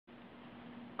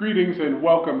Greetings and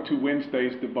welcome to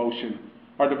Wednesday's devotion.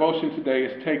 Our devotion today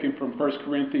is taken from 1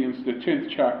 Corinthians, the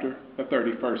 10th chapter, the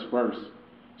 31st verse.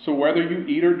 So whether you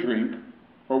eat or drink,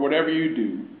 or whatever you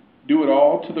do, do it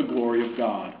all to the glory of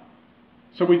God.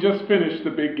 So we just finished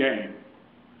the big game.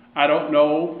 I don't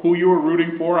know who you were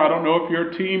rooting for. I don't know if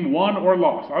your team won or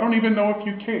lost. I don't even know if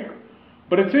you care.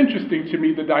 But it's interesting to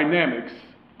me, the dynamics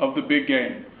of the big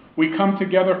game. We come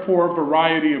together for a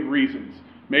variety of reasons.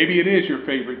 Maybe it is your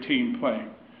favorite team playing.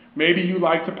 Maybe you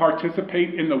like to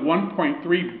participate in the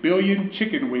 1.3 billion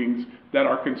chicken wings that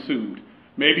are consumed.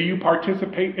 Maybe you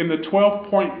participate in the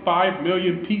 12.5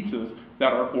 million pizzas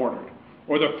that are ordered,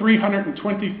 or the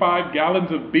 325 gallons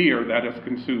of beer that is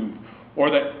consumed, or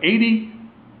the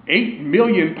 88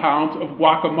 million pounds of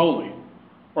guacamole.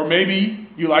 Or maybe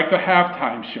you like the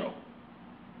halftime show.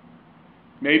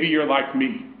 Maybe you're like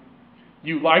me.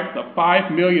 You like the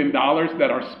 $5 million that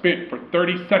are spent for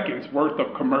 30 seconds worth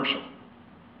of commercial.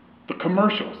 The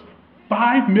commercials,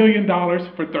 $5 million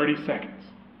for 30 seconds.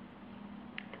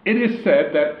 It is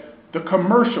said that the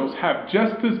commercials have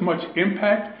just as much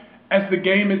impact as the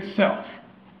game itself,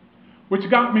 which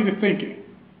got me to thinking,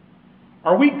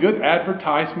 are we good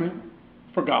advertisement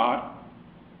for God?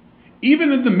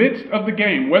 Even in the midst of the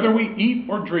game, whether we eat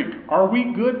or drink, are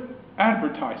we good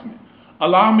advertisement?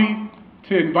 Allow me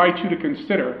to invite you to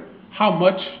consider how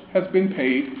much has been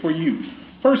paid for you.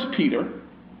 1 Peter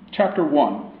chapter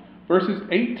 1. Verses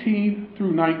 18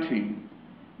 through 19,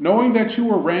 knowing that you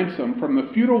were ransomed from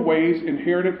the futile ways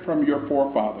inherited from your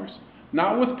forefathers,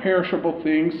 not with perishable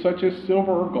things such as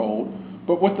silver or gold,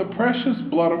 but with the precious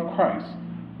blood of Christ,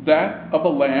 that of a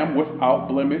lamb without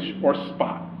blemish or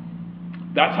spot.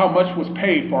 That's how much was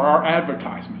paid for our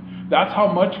advertisement. That's how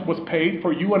much was paid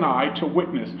for you and I to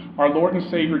witness our Lord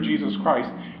and Savior Jesus Christ,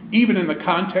 even in the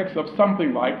context of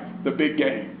something like the big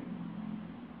game.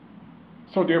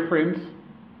 So, dear friends,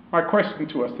 my question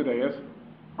to us today is,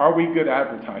 are we good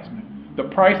advertisement? The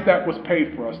price that was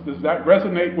paid for us, does that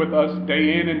resonate with us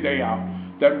day in and day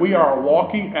out? That we are a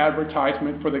walking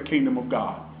advertisement for the kingdom of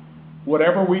God.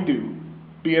 Whatever we do,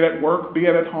 be it at work, be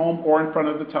it at home, or in front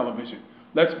of the television,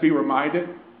 let's be reminded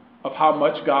of how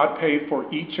much God paid for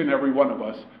each and every one of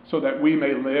us so that we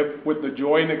may live with the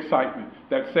joy and excitement,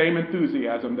 that same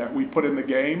enthusiasm that we put in the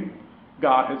game,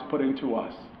 God has put into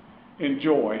us.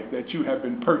 Enjoy that you have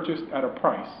been purchased at a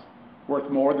price worth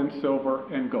more than silver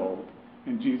and gold.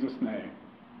 In Jesus' name,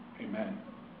 amen.